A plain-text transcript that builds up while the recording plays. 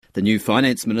The new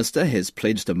Finance Minister has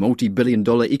pledged a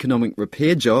multi-billion-dollar economic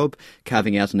repair job,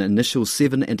 carving out an initial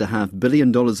 $7.5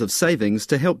 billion of savings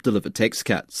to help deliver tax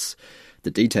cuts.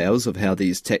 The details of how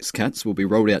these tax cuts will be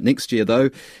rolled out next year,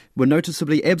 though, were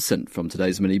noticeably absent from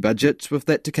today's mini-budget, with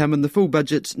that to come in the full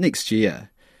budget next year.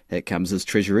 It comes as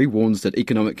Treasury warns that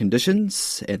economic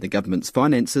conditions and the government's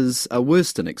finances are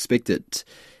worse than expected.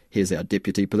 Here's our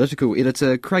Deputy Political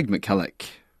Editor, Craig McCulloch.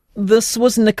 This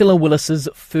was Nicola Willis's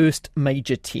first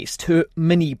major test, her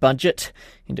mini-budget,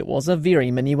 and it was a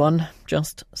very mini one,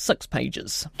 just 6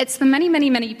 pages. It's the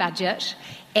mini budget,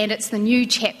 and it's the new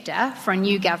chapter for a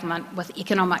new government with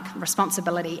economic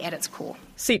responsibility at its core.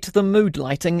 Set the mood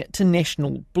lighting to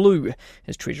national blue,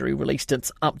 as Treasury released its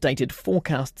updated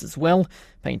forecasts as well,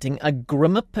 painting a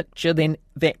grimmer picture than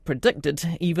that predicted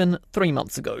even 3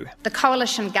 months ago. The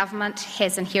coalition government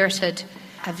has inherited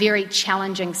a very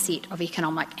challenging set of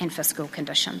economic and fiscal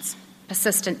conditions.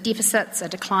 Persistent deficits, a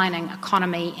declining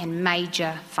economy and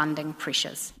major funding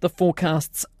pressures. The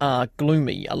forecasts are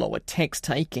gloomy, a lower tax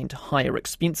take and higher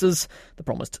expenses. The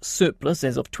promised surplus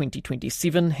as of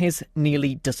 2027 has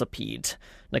nearly disappeared.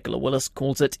 Nicola Willis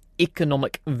calls it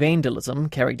economic vandalism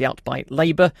carried out by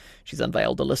Labour. She's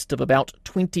unveiled a list of about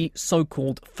 20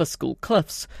 so-called fiscal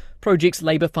cliffs, projects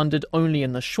Labour funded only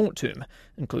in the short term,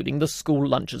 including the school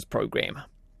lunches programme.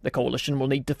 The coalition will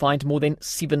need to find more than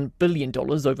 $7 billion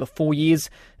over 4 years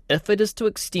if it is to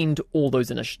extend all those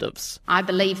initiatives. I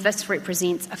believe this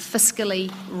represents a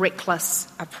fiscally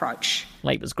reckless approach.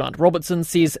 Labour's Grant Robertson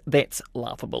says that's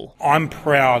laughable. I'm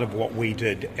proud of what we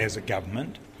did as a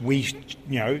government. We,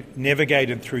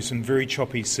 navigated through some very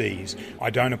choppy seas. I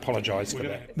don't apologise for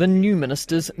that. The new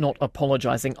minister's not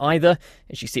apologising either,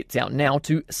 as she sets out now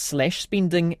to slash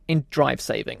spending and drive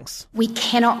savings. We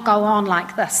cannot go on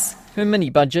like this. Her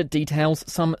mini-budget details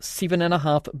some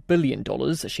 $7.5 billion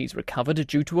she's recovered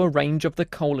due to a range of the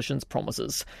coalition's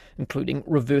promises, including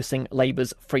reversing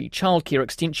Labour's free childcare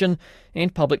extension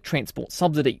and public transport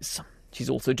subsidies. She's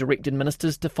also directed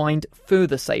ministers to find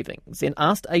further savings and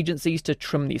asked agencies to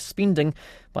trim their spending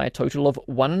by a total of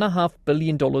 $1.5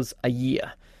 billion a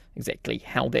year. Exactly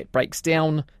how that breaks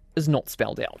down is not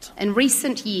spelled out. In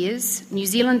recent years, New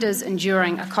Zealanders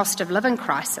enduring a cost of living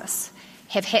crisis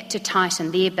have had to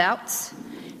tighten their belts.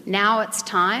 Now it's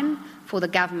time for the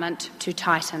government to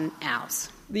tighten ours.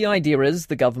 The idea is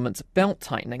the government's belt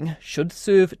tightening should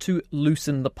serve to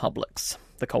loosen the public's.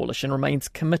 The coalition remains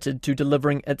committed to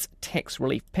delivering its tax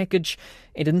relief package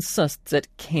and insists it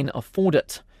can afford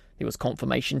it. There was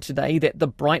confirmation today that the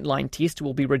Bright Line test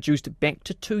will be reduced back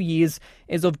to 2 years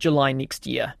as of July next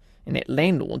year, and that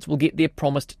landlords will get their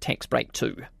promised tax break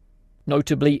too.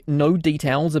 Notably, no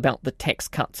details about the tax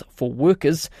cuts for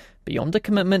workers, beyond a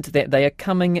commitment that they are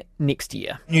coming next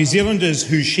year. New Zealanders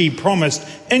who she promised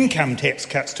income tax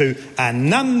cuts to are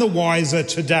none the wiser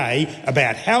today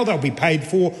about how they'll be paid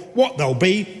for, what they'll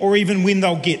be, or even when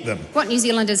they'll get them. What New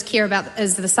Zealanders care about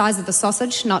is the size of the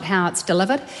sausage, not how it's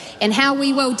delivered. And how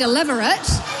we will deliver it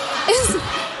is...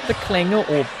 The clangor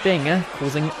or banger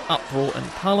causing uproar in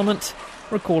Parliament,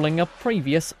 recalling a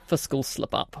previous fiscal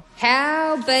slip-up.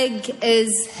 How big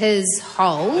is his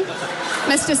hole?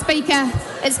 Mr. Speaker,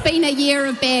 it's been a year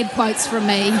of bad quotes from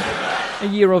me. A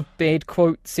year of bad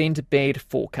quotes and bad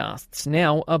forecasts.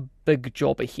 Now a big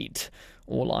job ahead.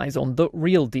 All eyes on the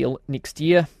real deal next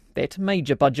year, that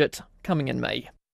major budget coming in May.